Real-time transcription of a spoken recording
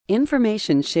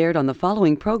Information shared on the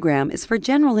following program is for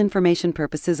general information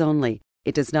purposes only.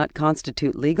 It does not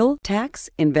constitute legal, tax,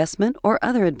 investment, or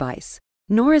other advice,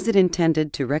 nor is it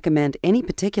intended to recommend any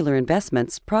particular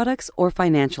investments, products, or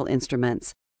financial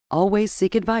instruments. Always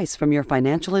seek advice from your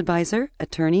financial advisor,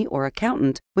 attorney, or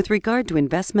accountant with regard to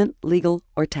investment, legal,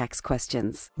 or tax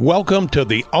questions. Welcome to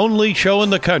the only show in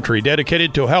the country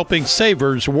dedicated to helping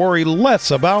savers worry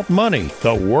less about money,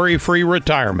 the Worry-Free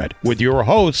Retirement, with your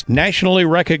host, nationally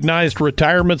recognized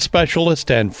retirement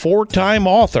specialist and four-time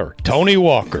author, Tony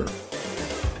Walker.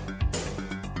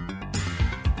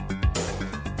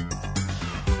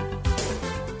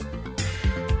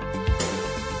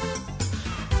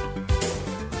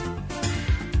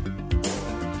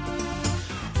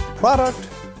 Product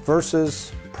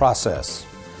versus process.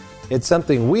 It's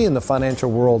something we in the financial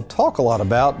world talk a lot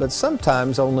about, but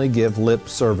sometimes only give lip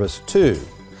service to.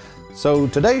 So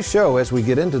today's show, as we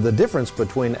get into the difference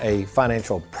between a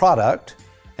financial product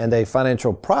and a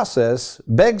financial process,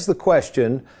 begs the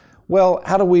question, well,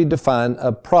 how do we define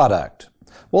a product?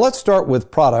 Well, let's start with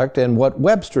product and what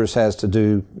Webster's has to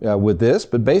do with this,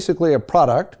 but basically a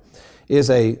product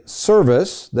is a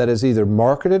service that is either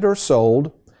marketed or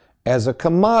sold as a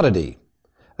commodity.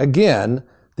 Again,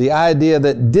 the idea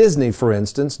that Disney, for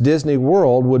instance, Disney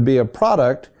World would be a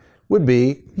product would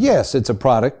be, yes, it's a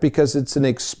product because it's an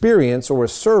experience or a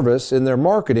service in their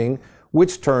marketing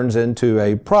which turns into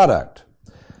a product.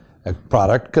 A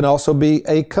product can also be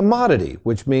a commodity,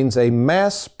 which means a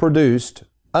mass-produced,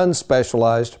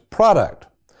 unspecialized product.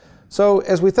 So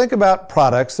as we think about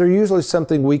products, they're usually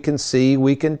something we can see,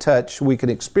 we can touch, we can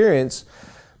experience,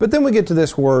 but then we get to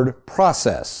this word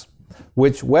process,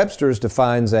 which Webster's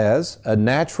defines as a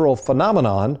natural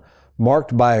phenomenon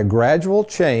marked by a gradual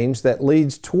change that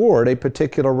leads toward a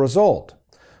particular result,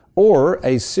 or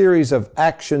a series of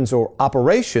actions or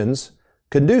operations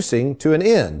conducing to an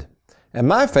end. And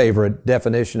my favorite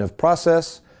definition of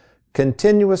process,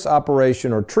 continuous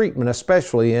operation or treatment,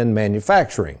 especially in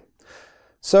manufacturing.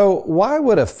 So why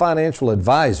would a financial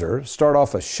advisor start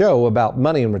off a show about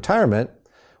money and retirement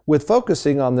with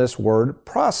focusing on this word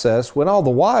process when all the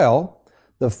while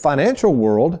the financial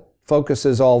world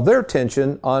focuses all their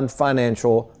attention on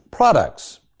financial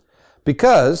products?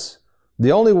 Because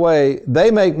the only way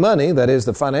they make money, that is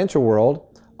the financial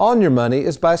world, on your money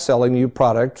is by selling you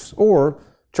products or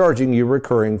charging you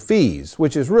recurring fees,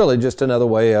 which is really just another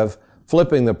way of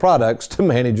flipping the products to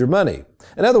manage your money.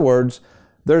 In other words,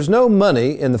 there's no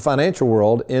money in the financial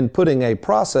world in putting a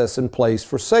process in place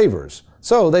for savers.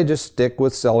 So they just stick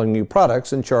with selling you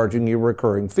products and charging you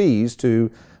recurring fees to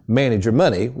manage your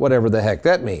money, whatever the heck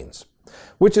that means.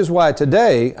 Which is why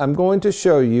today I'm going to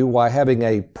show you why having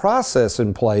a process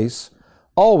in place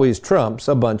always trumps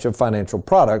a bunch of financial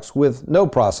products with no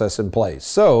process in place.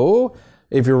 So,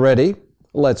 if you're ready,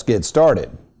 let's get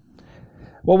started.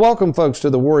 Well, welcome folks to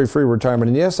the Worry-Free Retirement.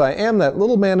 And yes, I am that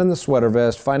little man in the sweater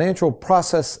vest, financial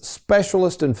process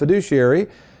specialist and fiduciary,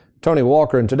 Tony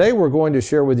Walker. And today we're going to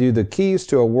share with you the keys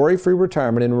to a worry-free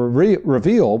retirement and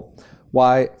reveal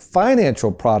why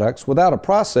financial products without a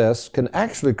process can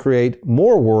actually create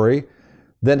more worry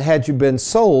than had you been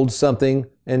sold something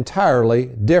entirely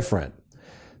different.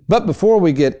 But before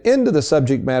we get into the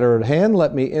subject matter at hand,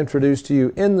 let me introduce to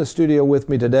you in the studio with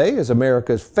me today is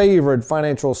America's favorite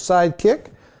financial sidekick,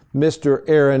 Mr.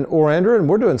 Aaron Orander. And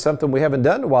we're doing something we haven't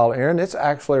done in a while, Aaron. It's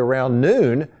actually around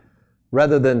noon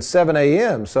rather than 7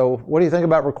 a.m. So what do you think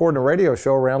about recording a radio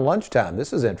show around lunchtime?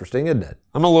 This is interesting, isn't it?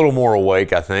 I'm a little more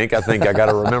awake, I think. I got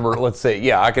to remember, let's say,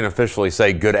 I can officially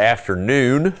say good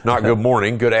afternoon, not good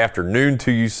morning. Good afternoon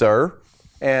to you, sir.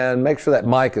 And make sure that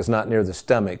mic is not near the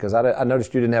stomach, because I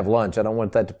noticed you didn't have lunch. I don't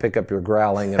want that to pick up your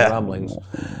growling and rumblings.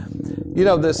 You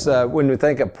know, this when we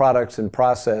think of products and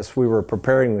process, we were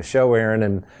preparing the show, Aaron,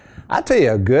 and I tell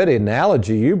you a good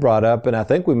analogy you brought up, and I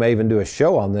think we may even do a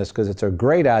show on this because it's a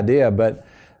great idea, but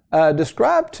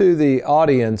describe to the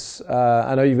audience,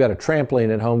 I know you've got a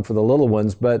trampoline at home for the little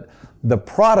ones, but the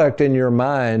product in your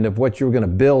mind of what you were going to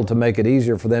build to make it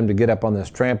easier for them to get up on this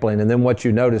trampoline, and then what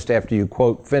you noticed after you,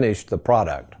 quote, finished the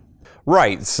product.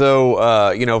 Right.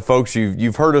 So, folks,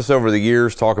 you've heard us over the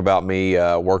years talk about me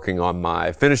working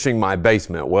on finishing my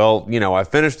basement. Well, I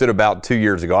finished it about 2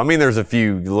 years ago. I mean, there's a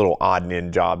few little odd and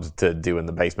end jobs to do in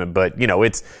the basement, but,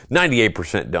 it's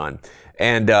 98% done.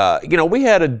 And, we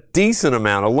had a decent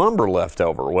amount of lumber left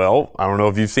over. Well, I don't know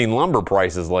if you've seen lumber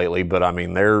prices lately, but I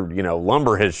mean,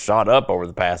 lumber has shot up over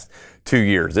the past 2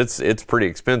 years. It's pretty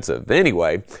expensive.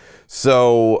 Anyway,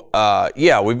 so,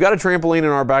 we've got a trampoline in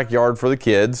our backyard for the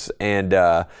kids, and,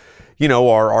 our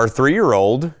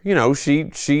 3-year-old,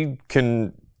 she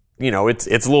can it's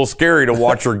a little scary to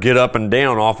watch her get up and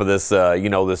down off of this,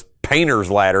 this painter's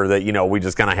ladder that, we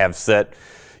just kind of have set,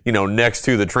 next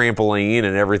to the trampoline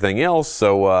and everything else.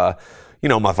 So,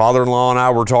 my father-in-law and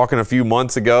I were talking a few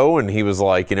months ago, and he was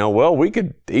like, well, we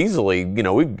could easily,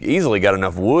 we've easily got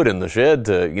enough wood in the shed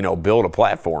to, build a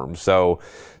platform. So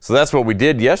that's what we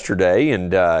did yesterday.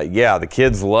 And, the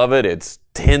kids love it. It's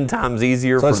 10 times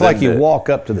easier for them. So it's like you walk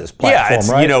up to this platform,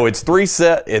 right?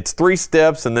 It's three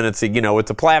steps, and then it's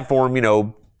a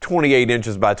platform, 28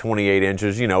 inches by 28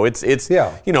 inches. It's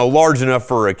large enough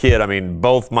for a kid. I mean,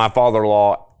 both my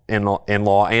father-in-law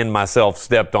and myself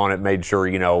stepped on it, made sure,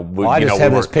 I just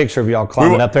have this picture of y'all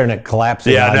climbing up there and it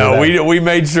collapsing. Yeah, no, we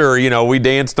made sure, we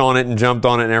danced on it and jumped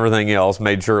on it and everything else,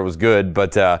 made sure it was good.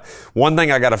 But one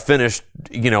thing I got to finish,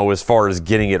 as far as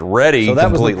getting it ready. So that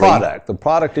completely. Was the product. The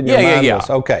product in your mind was,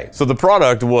 okay. So the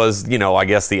product was, I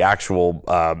guess the actual,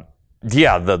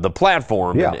 the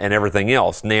platform and everything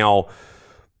else. Now,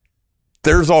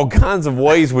 there's all kinds of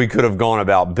ways we could have gone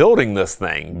about building this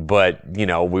thing, but,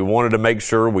 we wanted to make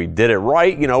sure we did it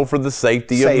right, for the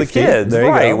safety of the kids. There you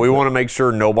right. go. We want to make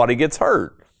sure nobody gets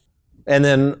hurt. And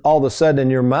then all of a sudden in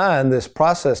your mind, this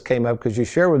process came up because you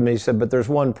shared with me, you said, but there's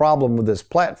one problem with this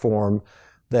platform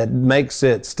that makes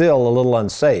it still a little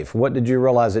unsafe. What did you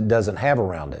realize it doesn't have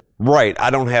around it? Right. I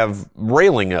don't have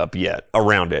railing up yet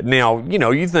around it. Now,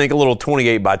 you think a little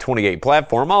 28 by 28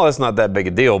 platform, that's not that big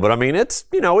a deal. But I mean, it's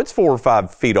 4 or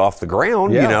 5 feet off the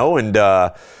ground, and,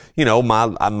 my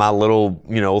little,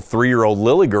 3-year-old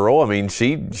Lily girl, I mean,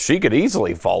 she could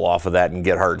easily fall off of that and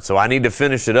get hurt. So I need to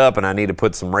finish it up and I need to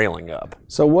put some railing up.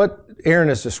 So what Aaron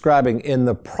is describing in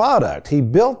the product, he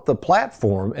built the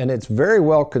platform and it's very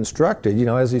well constructed.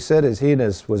 As he said,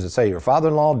 your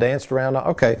father-in-law danced around?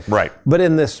 Okay. Right. But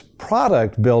in this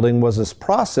product building was this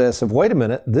process of, wait a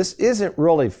minute, this isn't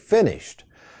really finished.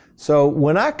 So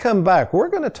when I come back, we're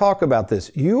going to talk about this.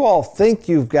 You all think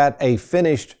you've got a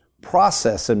finished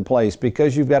process in place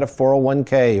because you've got a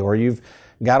 401k or you've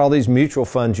got all these mutual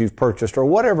funds you've purchased or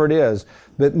whatever it is.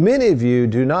 But many of you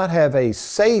do not have a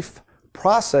safe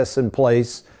process in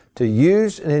place to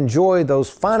use and enjoy those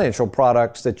financial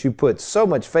products that you put so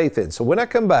much faith in. So when I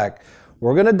come back,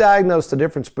 we're going to diagnose the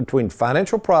difference between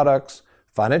financial products,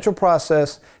 financial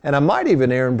process, and I might even,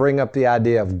 Aaron, bring up the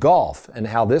idea of golf and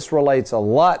how this relates a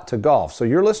lot to golf. So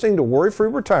you're listening to Worry-Free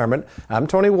Retirement. I'm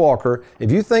Tony Walker.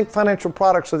 If you think financial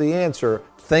products are the answer,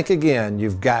 think again.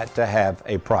 You've got to have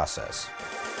a process.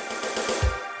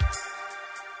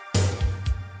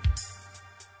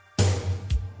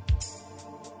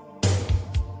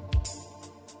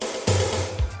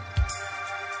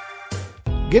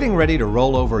 Getting ready to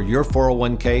roll over your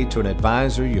 401k to an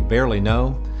advisor you barely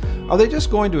know? Are they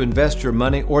just going to invest your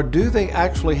money, or do they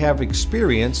actually have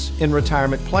experience in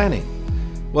retirement planning?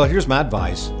 Well, here's my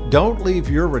advice. Don't leave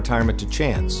your retirement to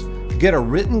chance. Get a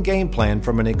written game plan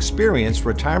from an experienced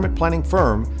retirement planning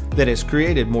firm that has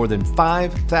created more than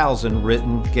 5,000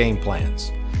 written game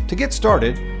plans. To get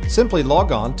started, simply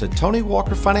log on to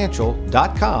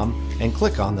TonyWalkerFinancial.com and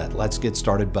click on that Let's Get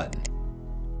Started button.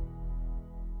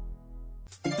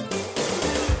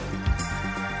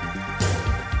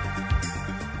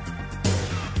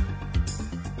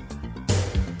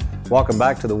 Welcome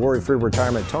back to the Worry-Free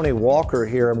Retirement. Tony Walker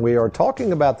here, and we are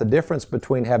talking about the difference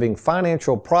between having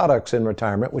financial products in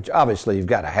retirement, which obviously you've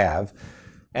got to have,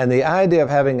 and the idea of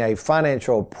having a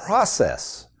financial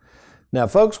process. Now,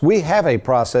 folks, we have a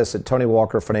process at Tony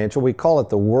Walker Financial. We call it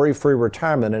the Worry-Free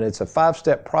Retirement, and it's a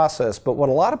 5-step process. But what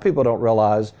a lot of people don't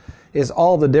realize is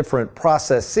all the different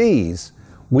processes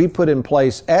we put in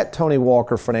place at Tony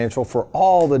Walker Financial for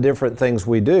all the different things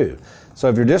we do. So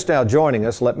if you're just now joining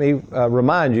us, let me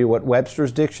remind you what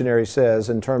Webster's Dictionary says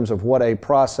in terms of what a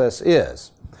process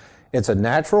is. It's a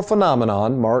natural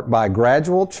phenomenon marked by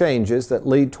gradual changes that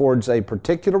lead towards a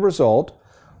particular result,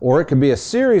 or it could be a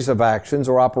series of actions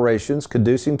or operations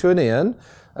conducing to an end.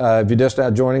 If you're just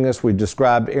now joining us, we've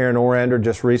described Aaron Orander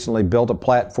just recently built a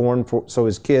platform so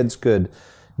his kids could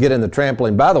get in the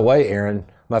trampoline. By the way, Aaron,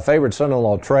 my favorite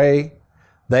son-in-law, Trey,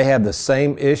 they have the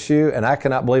same issue, and I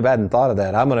cannot believe I hadn't thought of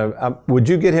that. Would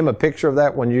you get him a picture of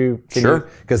that when you? Sure.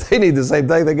 Because they need the same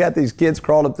thing. They got these kids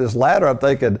crawling up this ladder. I'm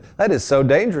thinking, that is so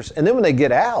dangerous. And then when they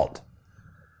get out,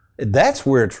 that's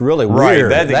where it's really weird.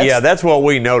 That's what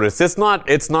we noticed. It's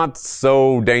not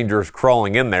so dangerous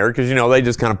crawling in there because, they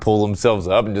just kind of pull themselves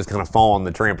up and just kind of fall on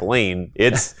the trampoline.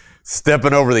 It's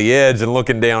stepping over the edge and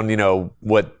looking down,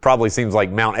 what probably seems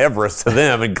like Mount Everest to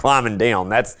them and climbing down.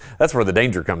 That's where the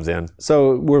danger comes in.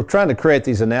 So we're trying to create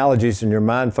these analogies in your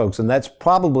mind, folks, and that's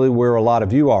probably where a lot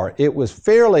of you are. It was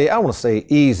fairly, I want to say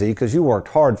easy because you worked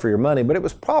hard for your money, but it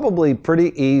was probably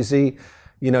pretty easy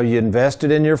You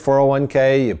invested in your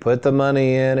 401k, you put the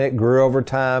money in, it grew over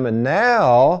time, and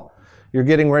now you're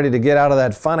getting ready to get out of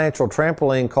that financial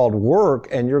trampoline called work,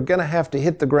 and you're going to have to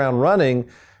hit the ground running,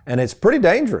 and it's pretty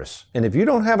dangerous. And if you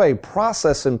don't have a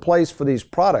process in place for these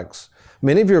products,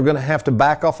 many of you are going to have to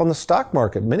back off on the stock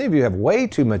market. Many of you have way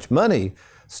too much money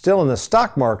still in the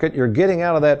stock market. You're getting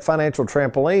out of that financial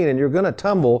trampoline and you're going to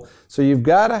tumble. So you've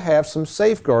got to have some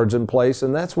safeguards in place.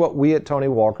 And that's what we at Tony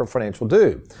Walker Financial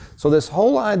do. So this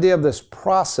whole idea of this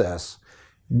process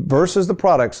versus the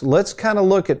products, let's kind of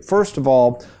look at, first of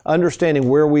all, understanding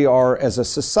where we are as a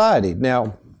society.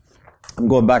 Now, I'm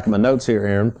going back in my notes here,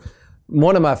 Aaron.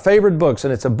 One of my favorite books,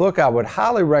 and it's a book I would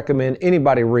highly recommend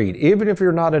anybody read, even if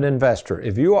you're not an investor.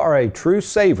 If you are a true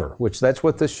saver, which that's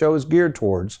what this show is geared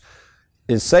towards,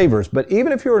 is savers. But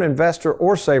even if you're an investor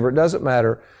or saver, it doesn't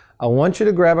matter. I want you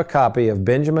to grab a copy of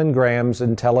Benjamin Graham's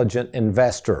Intelligent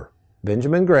Investor.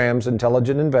 Benjamin Graham's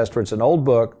Intelligent Investor. It's an old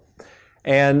book.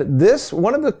 And this,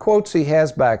 one of the quotes he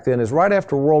has back then is right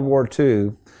after World War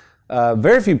II.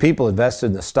 Very few people invested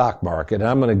in the stock market. And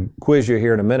I'm going to quiz you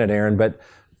here in a minute, Aaron, but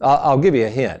I'll give you a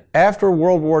hint. After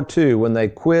World War II, when they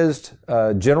quizzed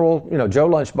Joe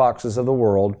Lunchboxes of the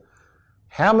world,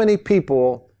 how many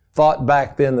people thought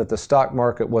back then that the stock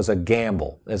market was a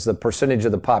gamble as the percentage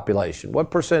of the population? What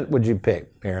percent would you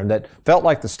pick, Aaron, that felt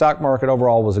like the stock market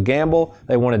overall was a gamble?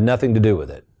 They wanted nothing to do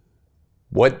with it.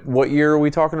 What year are we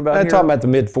talking about here? I'm talking about the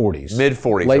mid-40s.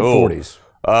 Mid-40s. Late 40s.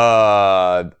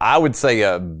 I would say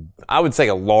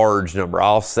a large number.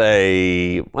 I'll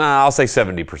say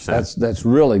 70%. That's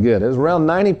really good. It was around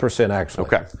 90% actually.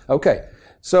 Okay.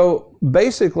 So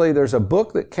basically there's a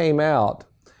book that came out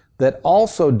that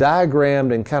also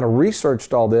diagrammed and kind of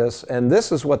researched all this, and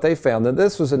this is what they found. That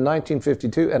this was in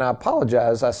 1952, and I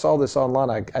apologize, I saw this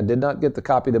online. I did not get the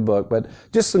copy of the book, but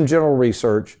just some general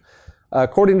research.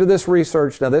 According to this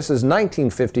research, now this is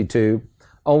 1952,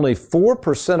 only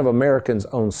 4% of Americans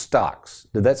own stocks.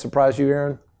 Did that surprise you,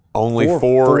 Aaron? Only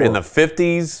 4 in the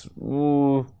 50s?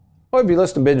 Well, if you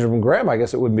listen to Benjamin Graham, I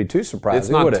guess it wouldn't be too surprising. It's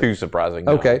not too surprising.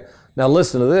 No. Okay. Now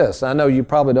listen to this. I know you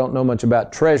probably don't know much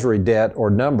about treasury debt or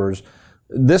numbers.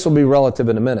 This will be relative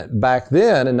in a minute. Back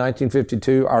then, in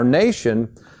 1952, our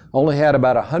nation only had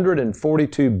about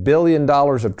 $142 billion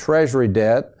of treasury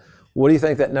debt. What do you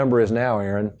think that number is now,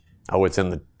 Aaron? Oh, I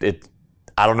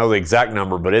don't know the exact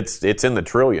number, but it's in the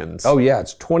trillions. Oh, yeah,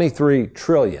 it's 23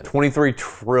 trillion. 23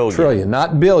 trillion. Trillion,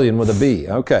 not billion with a B.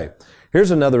 Okay.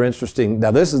 Here's another interesting,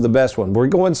 now this is the best one. We're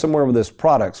going somewhere with this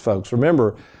products, folks.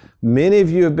 Remember, many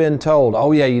of you have been told,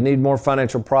 oh yeah, you need more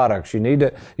financial products. You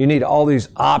need all these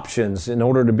options in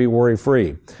order to be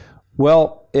worry-free.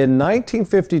 Well, in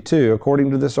 1952,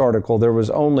 according to this article, there was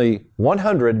only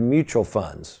 100 mutual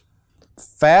funds.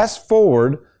 Fast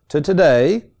forward to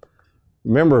today.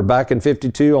 Remember, back in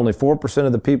 52, only 4%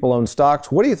 of the people own stocks.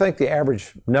 What do you think the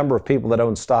average number of people that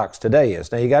own stocks today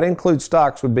is? Now, you got to include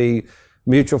stocks would be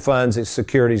mutual funds,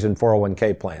 securities, and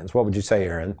 401k plans. What would you say,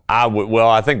 Aaron?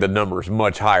 I think the number is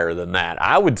much higher than that.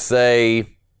 I'll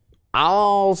say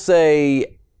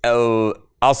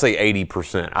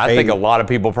 80%. I think a lot of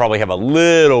people probably have a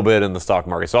little bit in the stock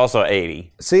market, so also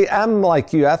 80. See, I'm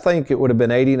like you. I think it would have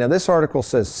been 80. Now, this article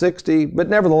says 60, but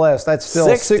nevertheless, that's still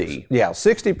 60.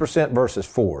 60% versus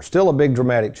 4. Still a big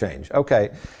dramatic change. Okay.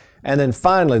 And then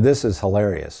finally, this is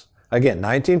hilarious. Again,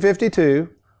 1952,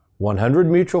 100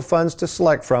 mutual funds to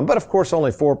select from, but of course only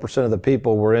 4% of the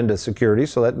people were into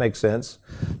securities, so that makes sense.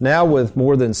 Now with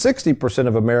more than 60%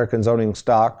 of Americans owning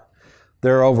stock,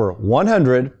 there are over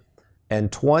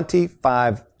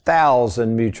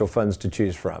 125,000 mutual funds to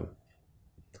choose from.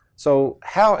 So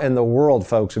how in the world,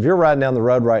 folks, if you're riding down the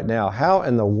road right now, how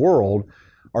in the world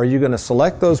are you going to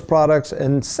select those products?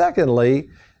 And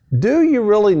secondly, do you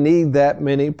really need that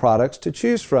many products to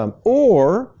choose from?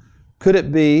 Or could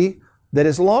it be that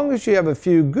as long as you have a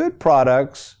few good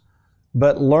products,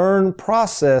 but learn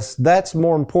process, that's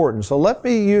more important? So let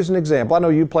me use an example. I know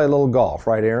you play a little golf,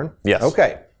 right, Aaron? Yes.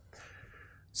 Okay.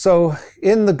 So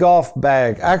in the golf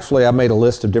bag, actually I made a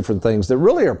list of different things that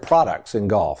really are products in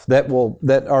golf that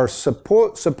are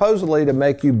supposedly to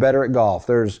make you better at golf.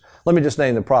 Let me just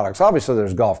name the products. Obviously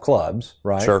there's golf clubs,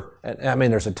 right? Sure. And, I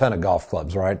mean, there's a ton of golf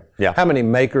clubs, right? Yeah. How many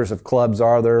makers of clubs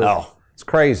are there? Oh. It's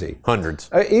crazy. Hundreds.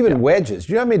 Even wedges.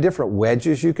 Do you know how many different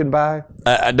wedges you can buy?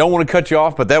 I don't want to cut you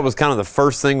off, but that was kind of the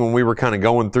first thing when we were kind of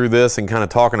going through this and kind of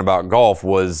talking about golf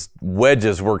was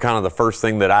wedges were kind of the first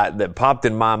thing that popped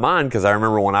in my mind, because I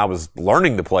remember when I was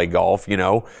learning to play golf,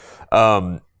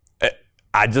 I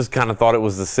just kind of thought it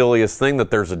was the silliest thing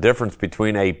that there's a difference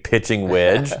between a pitching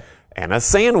wedge and a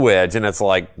sand wedge. And it's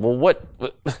like, well, what?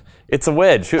 It's a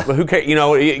wedge. Who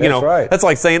cares? Right. That's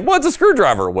like saying, well, it's a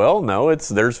screwdriver. Well, no,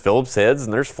 there's Phillips heads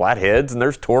and there's flat heads and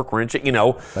there's torque wrenching,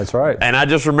 That's right. And I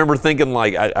just remember thinking,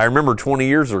 like, I remember 20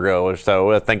 years ago or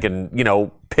so thinking,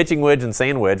 pitching wedge and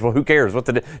sand wedge. Well, who cares?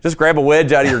 Just grab a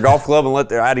wedge out of your golf club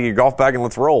and out of your golf bag and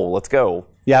let's roll. Let's go.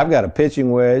 Yeah, I've got a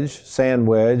pitching wedge, sand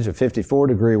wedge, a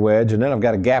 54-degree wedge, and then I've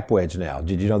got a gap wedge now.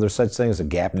 Did you know there's such thing as a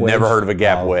gap wedge? Never heard of a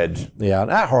gap wedge. Yeah,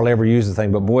 I hardly ever use the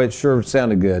thing, but boy, it sure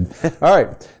sounded good. All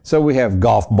right, so we have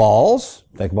golf balls.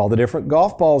 Think of all the different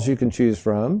golf balls you can choose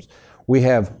from. We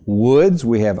have woods,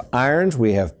 we have irons,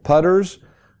 we have putters.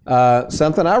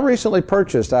 Something I recently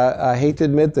purchased, I hate to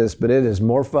admit this, but it is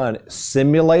more fun.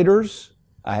 Simulators.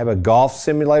 I have a golf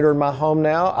simulator in my home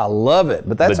now. I love it,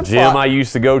 but that's the gym I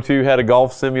used to go to had a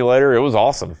golf simulator. It was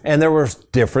awesome. And there were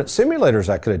different simulators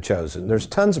I could have chosen. There's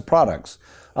tons of products.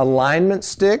 Alignment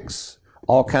sticks,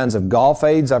 all kinds of golf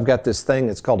aids. I've got this thing,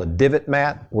 it's called a divot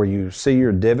mat, where you see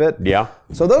your divot. Yeah.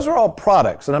 So those are all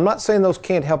products, and I'm not saying those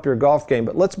can't help your golf game,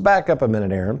 but let's back up a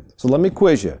minute, Aaron. So let me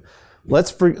quiz you.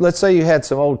 Let's say you had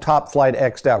some old Top Flight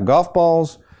X'd out golf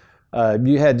balls.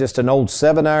 You had just an old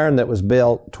 7-iron that was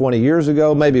built 20 years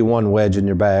ago, maybe one wedge in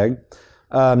your bag.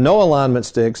 No alignment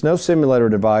sticks, no simulator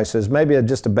devices, maybe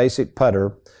just a basic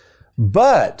putter.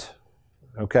 But,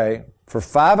 okay, for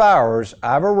 5 hours,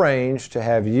 I've arranged to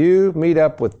have you meet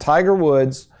up with Tiger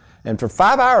Woods. And for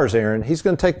 5 hours, Aaron, he's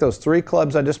going to take those 3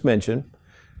 clubs I just mentioned,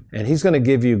 and he's going to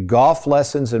give you golf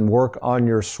lessons and work on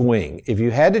your swing. If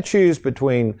you had to choose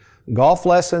between golf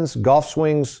lessons, golf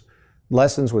swings,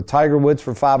 lessons with Tiger Woods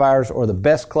for 5 hours, or the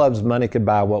best clubs money could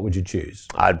buy, what would you choose?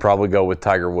 I'd probably go with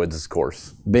Tiger Woods'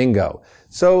 course. Bingo.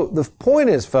 So the point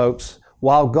is, folks,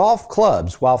 while golf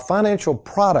clubs, while financial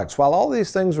products, while all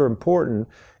these things are important,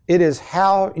 it is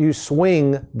how you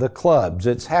swing the clubs.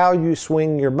 It's how you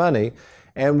swing your money.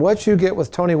 And what you get with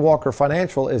Tony Walker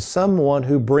Financial is someone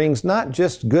who brings not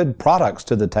just good products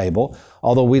to the table,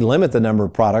 although we limit the number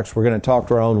of products. We're going to talk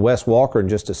to our own Wes Walker in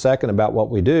just a second about what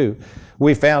we do.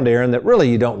 We found, Aaron, that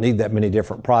really you don't need that many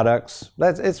different products.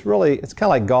 It's kind of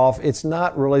like golf. It's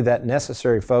not really that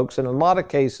necessary, folks. And in a lot of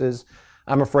cases,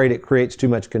 I'm afraid it creates too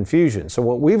much confusion. So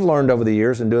what we've learned over the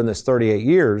years in doing this 38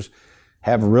 years,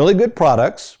 have really good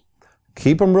products,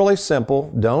 keep them really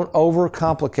simple, don't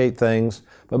overcomplicate things,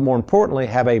 but more importantly,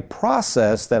 have a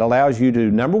process that allows you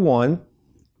to, number one,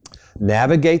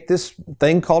 navigate this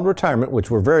thing called retirement,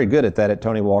 which we're very good at that at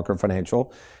Tony Walker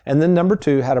Financial. And then number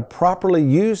two, how to properly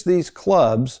use these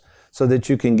clubs so that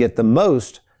you can get the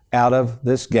most out of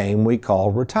this game we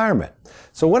call retirement.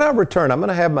 So when I return, I'm going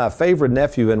to have my favorite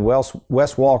nephew in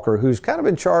Wes Walker, who's kind of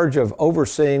in charge of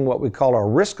overseeing what we call our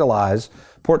Riskalyze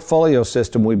portfolio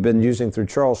system we've been using through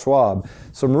Charles Schwab.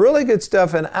 Some really good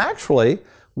stuff. And actually,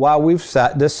 while we've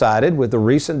decided with the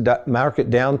recent market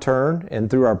downturn and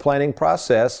through our planning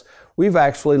process, we've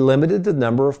actually limited the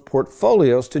number of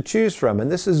portfolios to choose from.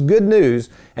 And this is good news,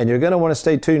 and you're going to want to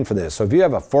stay tuned for this. So if you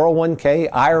have a 401k,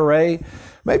 IRA,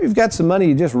 maybe you've got some money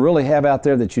you just really have out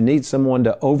there that you need someone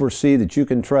to oversee that you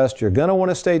can trust, you're going to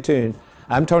want to stay tuned.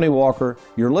 I'm Tony Walker.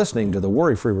 You're listening to The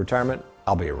Worry-Free Retirement.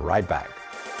 I'll be right back.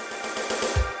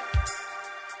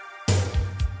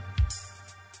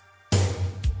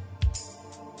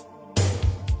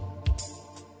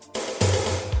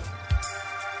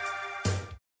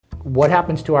 What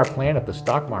happens to our plan if the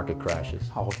stock market crashes?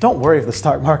 Oh, don't worry if the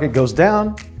stock market goes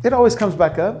down. It always comes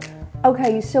back up.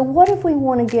 Okay, so what if we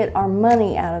want to get our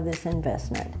money out of this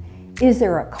investment? Is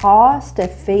there a cost, a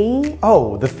fee?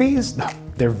 Oh, the fees? No,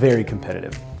 they're very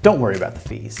competitive. Don't worry about the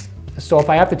fees. So if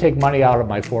I have to take money out of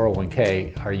my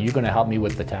 401k, are you going to help me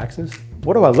with the taxes?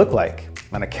 What do I look like?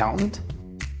 An accountant?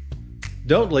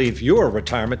 Don't leave your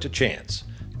retirement to chance.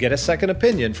 Get a second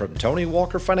opinion from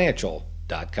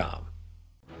TonyWalkerFinancial.com.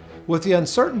 With the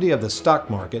uncertainty of the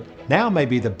stock market, now may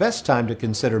be the best time to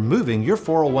consider moving your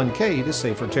 401k to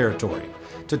safer territory.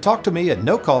 To talk to me at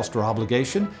no cost or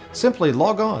obligation, simply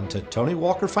log on to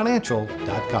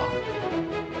TonyWalkerFinancial.com.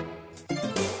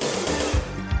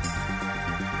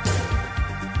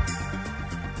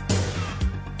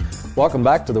 Welcome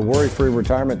back to the Worry-Free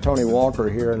Retirement. Tony Walker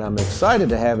here, and I'm excited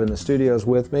to have in the studios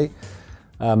with me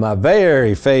my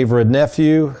very favorite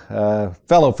nephew,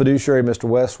 fellow fiduciary, Mr.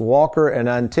 Wes Walker, and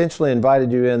I intentionally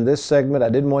invited you in this segment. I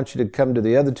didn't want you to come to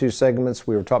the other two segments.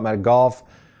 We were talking about golf.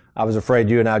 I was afraid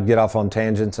you and I'd get off on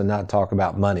tangents and not talk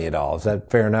about money at all. Is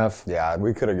that fair enough? Yeah,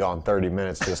 we could have gone 30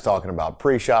 minutes just talking about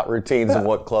pre-shot routines and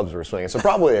what clubs we're swinging. So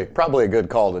probably a good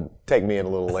call to take me in a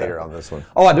little later on this one.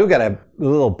 Oh, I do got a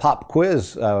little pop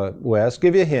quiz, Wes.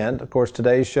 Give you a hint. Of course,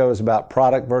 today's show is about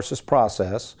product versus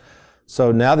process. So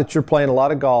now that you're playing a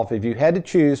lot of golf, if you had to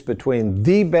choose between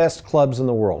the best clubs in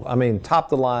the world, I mean, top of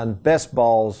the line, best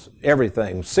balls,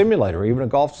 everything, simulator, even a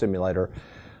golf simulator,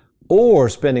 or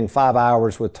spending 5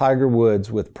 hours with Tiger Woods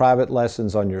with private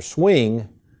lessons on your swing,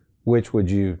 which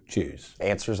would you choose?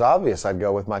 Answer's obvious. I'd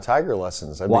go with my Tiger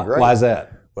lessons. That'd be great. Why is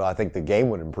that? Well, I think the game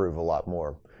would improve a lot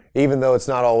more. Even though it's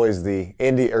not always the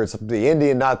Indy, or it's the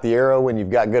Indy and not the arrow when you've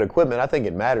got good equipment, I think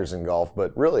it matters in golf,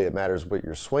 but really it matters what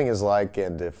your swing is like.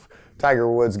 And if Tiger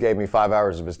Woods gave me 5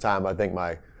 hours of his time, I think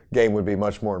my game would be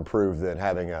much more improved than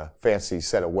having a fancy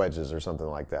set of wedges or something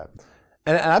like that.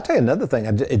 And I'll tell you another thing,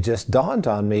 it just dawned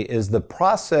on me, is the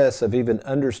process of even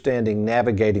understanding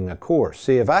navigating a course.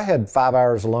 See, if I had 5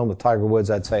 hours alone with Tiger Woods,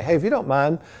 I'd say, hey, if you don't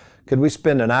mind, could we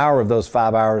spend an hour of those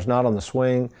 5 hours not on the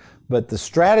swing, but the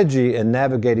strategy in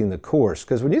navigating the course?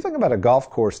 Because when you think about a golf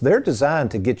course, they're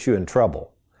designed to get you in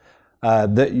trouble.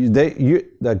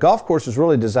 The golf course is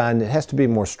really designed, it has to be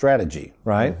more strategy,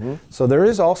 right? Mm-hmm. So there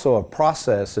is also a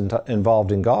process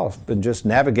involved in golf, but just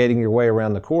navigating your way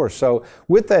around the course. So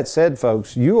with that said,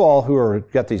 folks, you all who are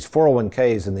got these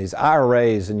 401ks and these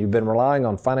IRAs and you've been relying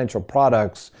on financial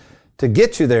products to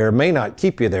get you there may not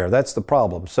keep you there. That's the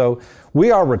problem. So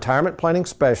we are retirement planning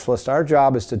specialists. Our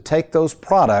job is to take those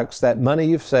products, that money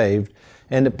you've saved,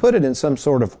 and to put it in some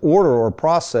sort of order or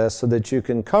process so that you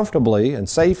can comfortably and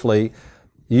safely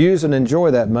use and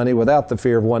enjoy that money without the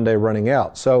fear of one day running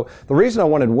out. So the reason I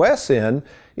wanted Wes in,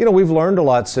 we've learned a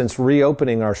lot since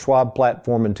reopening our Schwab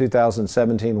platform in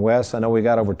 2017, Wes. I know we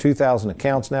got over 2,000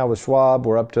 accounts now with Schwab.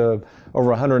 We're up to over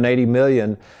 180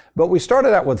 million. But we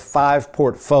started out with 5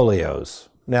 portfolios.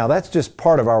 Now, that's just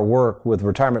part of our work with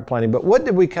retirement planning. But what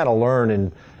did we kind of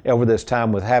learn over this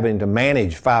time with having to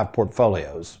manage 5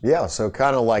 portfolios? Yeah, so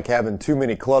kind of like having too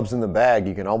many clubs in the bag,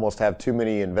 you can almost have too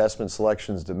many investment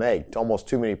selections to make, almost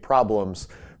too many problems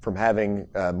from having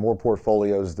more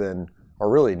portfolios than are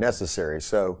really necessary.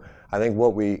 So I think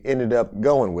what we ended up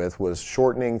going with was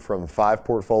shortening from 5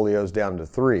 portfolios down to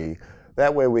 3.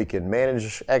 That way we can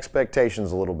manage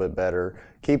expectations a little bit better,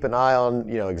 keep an eye on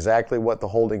exactly what the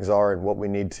holdings are and what we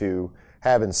need to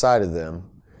have inside of them,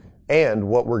 and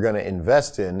what we're going to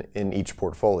invest in each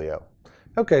portfolio.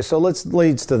 Okay, so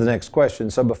leads to the next question.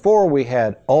 So before we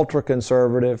had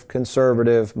ultra-conservative,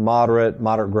 conservative, moderate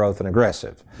growth, and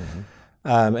aggressive.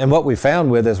 Mm-hmm. And what we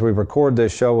found as we record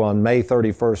this show on May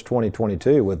 31st,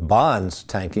 2022, with bonds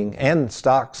tanking and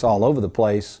stocks all over the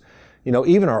place,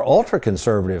 even our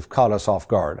ultra-conservative caught us off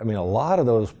guard. I mean, a lot of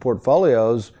those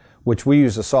portfolios, which we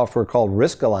use a software called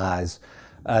Riskalyze,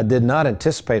 did not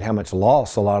anticipate how much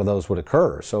loss a lot of those would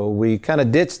occur. So we kind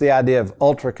of ditched the idea of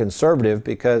ultra-conservative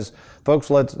because, folks,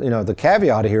 the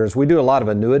caveat here is we do a lot of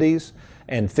annuities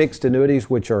and fixed annuities,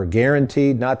 which are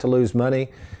guaranteed not to lose money.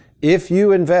 If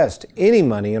you invest any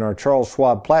money in our Charles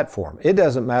Schwab platform, it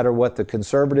doesn't matter what the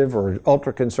conservative or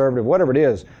ultra-conservative, whatever it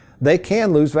is, they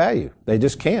can lose value. They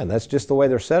just can. That's just the way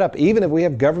they're set up. Even if we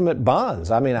have government bonds.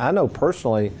 I mean, I know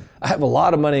personally, I have a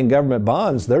lot of money in government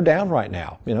bonds. They're down right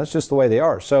now. It's just the way they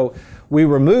are. So we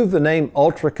removed the name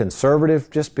ultra-conservative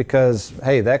just because,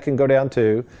 hey, that can go down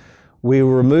too. We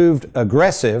removed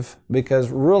aggressive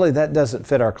because really that doesn't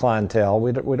fit our clientele.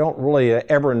 We don't really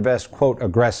ever invest, quote,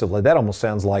 aggressively. That almost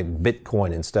sounds like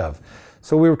Bitcoin and stuff.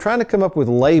 So we were trying to come up with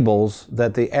labels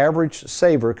that the average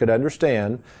saver could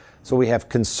understand. So we have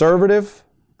conservative,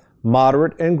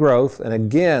 moderate, and growth. And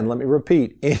again, let me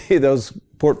repeat, any of those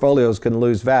portfolios can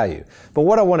lose value. But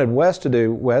what I wanted Wes to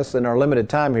do, in our limited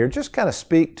time here, just kind of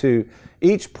speak to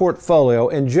each portfolio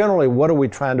and generally what are we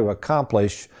trying to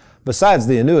accomplish besides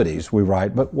the annuities we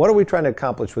write, but what are we trying to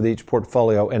accomplish with each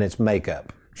portfolio and its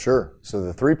makeup? Sure. So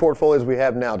the 3 portfolios we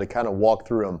have now, to kind of walk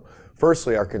through them.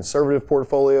 Firstly, our conservative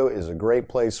portfolio is a great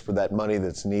place for that money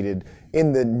that's needed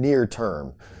in the near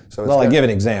term. So I'll give an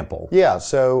example. Yeah,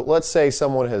 so let's say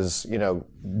someone has,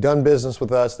 done business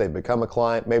with us, they've become a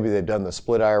client, maybe they've done the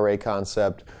split IRA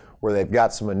concept where they've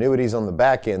got some annuities on the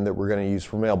back end that we're going to use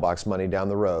for mailbox money down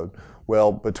the road.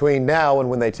 Well, between now and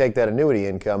when they take that annuity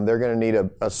income, they're going to need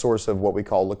a source of what we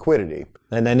call liquidity.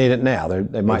 And they need it now.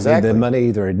 They might need the money,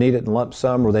 either need it in lump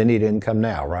sum or they need income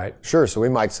now, right? Sure. So we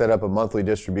might set up a monthly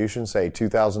distribution, say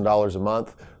 $2,000 a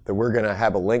month, that we're going to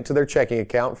have a link to their checking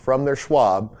account from their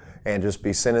Schwab and just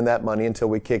be sending that money until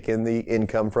we kick in the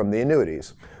income from the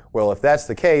annuities. Well, if that's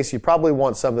the case, you probably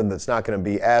want something that's not going to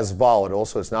be as volatile,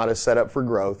 so it's not as set up for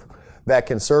growth. That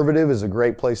conservative is a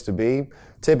great place to be.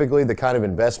 Typically, the kind of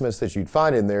investments that you'd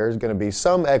find in there is going to be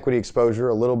some equity exposure,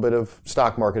 a little bit of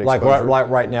stock market exposure. Like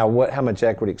right now, how much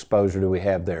equity exposure do we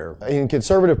have there? In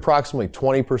conservative, approximately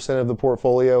 20% of the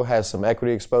portfolio has some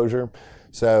equity exposure.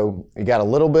 So you got a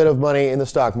little bit of money in the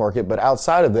stock market, but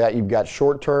outside of that, you've got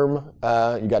short-term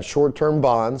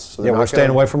bonds. So we're staying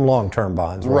away from long-term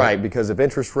bonds, right? Right, because if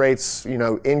interest rates,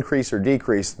 increase or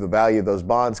decrease, the value of those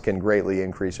bonds can greatly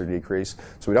increase or decrease.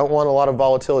 So we don't want a lot of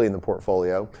volatility in the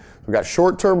portfolio. We've got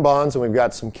short-term bonds, and we've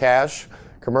got some cash,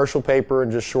 commercial paper,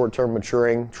 and just short-term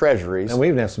maturing treasuries. And we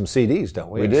even have some CDs,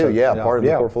 don't we? We do, yeah. Part of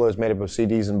the portfolio is made up of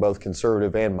CDs in both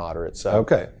conservative and moderate. So.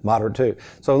 Okay, moderate too.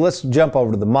 So let's jump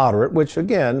over to the moderate, which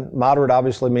again, moderate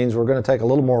obviously means we're going to take a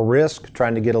little more risk,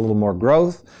 trying to get a little more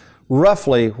growth.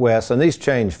 Roughly, Wes, and these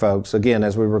change, folks, again,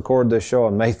 as we record this show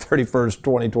on May 31st,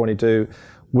 2022,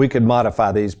 we could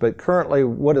modify these, but currently,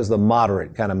 what does the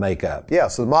moderate kind of make up? Yeah,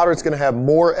 so the moderate's going to have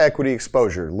more equity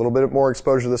exposure, a little bit more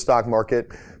exposure to the stock market.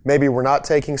 Maybe we're not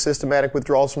taking systematic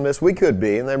withdrawals from this. We could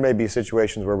be, and there may be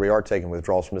situations where we are taking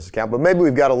withdrawals from this account, but maybe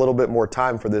we've got a little bit more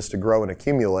time for this to grow and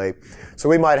accumulate. So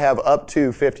we might have up to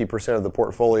 50% of the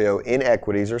portfolio in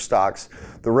equities or stocks.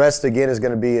 The rest, again, is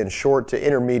going to be in short to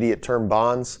intermediate term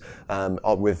bonds.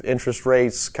 With interest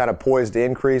rates kind of poised to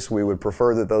increase, we would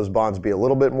prefer that those bonds be a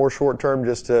little bit more short term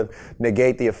just to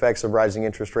negate the effects of rising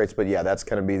interest rates. But yeah, that's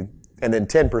going to be, and then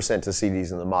 10% to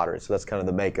CDs in the moderate. So that's kind of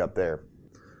the makeup there.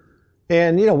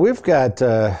 And, we've got,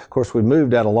 of course, we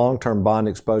moved out of long-term bond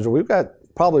exposure. We've got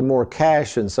probably more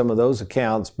cash in some of those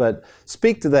accounts, but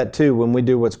speak to that too when we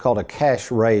do what's called a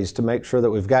cash raise to make sure that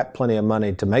we've got plenty of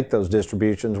money to make those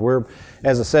distributions.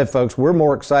 As I said, folks, we're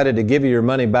more excited to give you your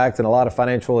money back than a lot of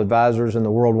financial advisors in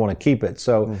the world want to keep it.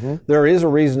 So there is a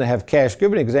reason to have cash.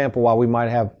 Give an example why we might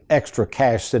have extra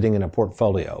cash sitting in a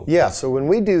portfolio. Yeah, so when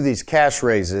we do these cash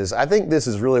raises, I think this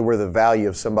is really where the value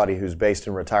of somebody who's based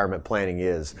in retirement planning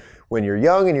is. When you're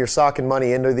young and you're socking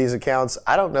money into these accounts,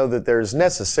 I don't know that there's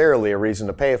necessarily a reason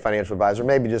to pay a financial advisor,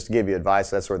 maybe just to give you advice,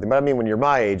 that sort of thing. But I mean, when you're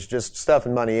my age, just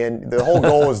stuffing money in, the whole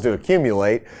goal is to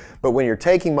accumulate. But when you're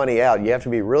taking money out, you have to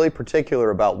be really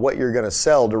particular about what you're going to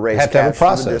sell to raise cash. Have to have a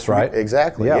process, right?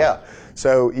 Exactly, yeah.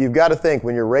 So you've got to think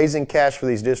when you're raising cash for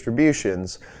these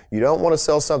distributions, you don't want to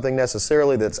sell something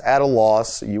necessarily that's at a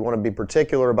loss. You want to be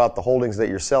particular about the holdings that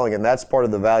you're selling, and that's part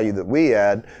of the value that we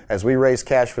add. As we raise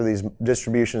cash for these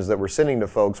distributions that we're sending to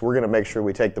folks, we're going to make sure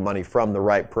we take the money from the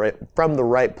right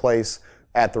place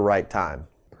at the right time.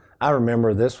 I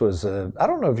remember this was, I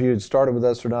don't know if you had started with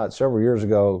us or not, several years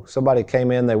ago. Somebody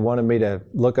came in, they wanted me to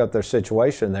look up their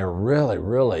situation. They were really,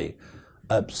 really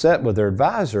upset with their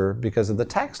advisor because of the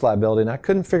tax liability, and I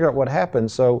couldn't figure out what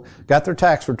happened. So got their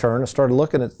tax return. I started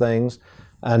looking at things.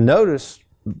 I noticed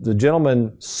the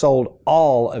gentleman sold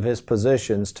all of his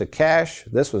positions to cash.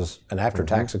 This was an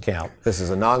after-tax account. This is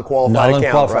a non-qualified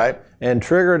account, right? And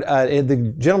triggered,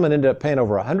 the gentleman ended up paying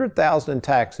over $100,000 in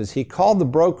taxes. He called the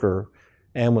broker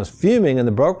and was fuming, and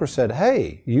the broker said,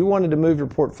 hey, you wanted to move your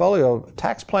portfolio.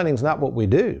 Tax planning is not what we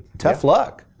do. Tough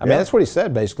luck. I mean, that's what he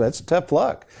said, basically. That's tough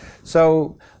luck.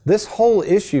 So this whole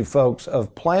issue, folks,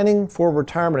 of planning for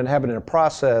retirement and having a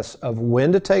process of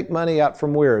when to take money out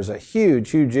from where is a huge,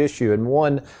 huge issue, and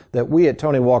one that we at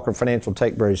Tony Walker Financial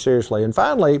take very seriously. And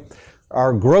finally,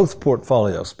 our growth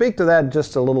portfolio. Speak to that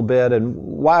just a little bit and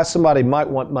why somebody might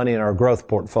want money in our growth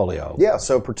portfolio. Yeah,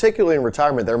 so particularly in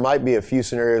retirement, there might be a few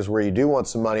scenarios where you do want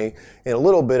some money in a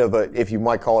little bit of a, if you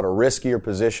might call it a riskier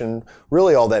position.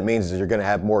 Really all that means is you're going to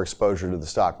have more exposure to the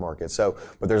stock market. So,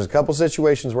 but there's a couple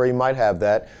situations where you might have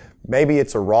that. Maybe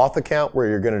it's a Roth account where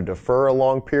you're going to defer a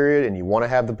long period and you want to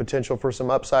have the potential for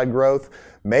some upside growth.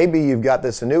 Maybe you've got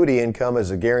this annuity income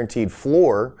as a guaranteed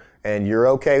floor and you're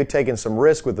okay taking some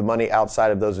risk with the money outside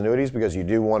of those annuities because you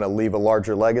do want to leave a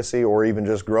larger legacy or even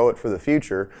just grow it for the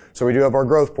future. So we do have our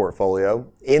growth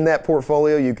portfolio. In that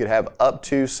portfolio, you could have up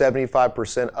to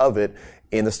 75% of it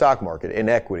in the stock market, in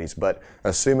equities. But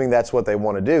assuming that's what they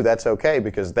want to do, that's okay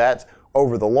because that's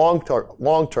over the long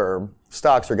term,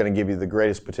 stocks are going to give you the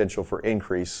greatest potential for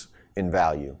increase in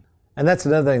value. And that's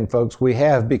another thing, folks. We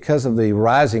have, because of the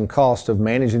rising cost of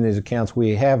managing these accounts,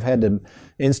 we have had to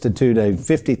institute a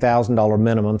 $50,000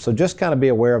 minimum. So just kind of be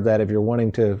aware of that if you're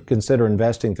wanting to consider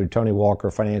investing through Tony Walker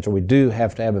Financial. We do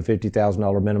have to have a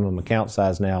 $50,000 minimum account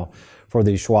size now for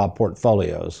these Schwab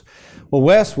portfolios. Well,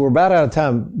 Wes, we're about out of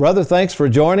time. Brother, thanks for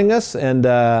joining us. And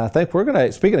I think we're going to,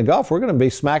 speaking of golf, we're going to be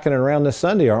smacking it around this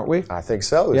Sunday, aren't we? I think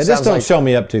so. Yeah, just don't show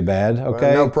me up too bad,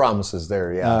 okay? Well, no promises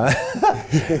there, yeah.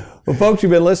 Well, folks,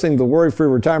 you've been listening to Worry Free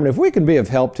Retirement. If we can be of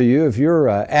help to you, if you're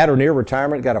at or near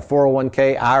retirement, got a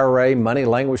 401k, IRA, money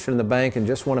languishing in the bank, and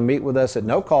just want to meet with us at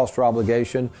no cost or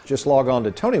obligation, just log on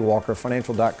to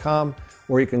TonyWalkerFinancial.com,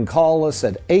 where you can call us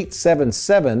at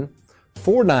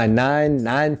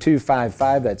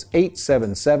 877-499-9255. That's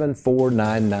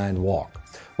 877-499-WALK.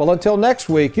 Well, until next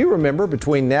week, you remember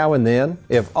between now and then,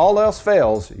 if all else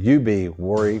fails, you be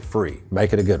worry-free.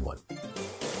 Make it a good one.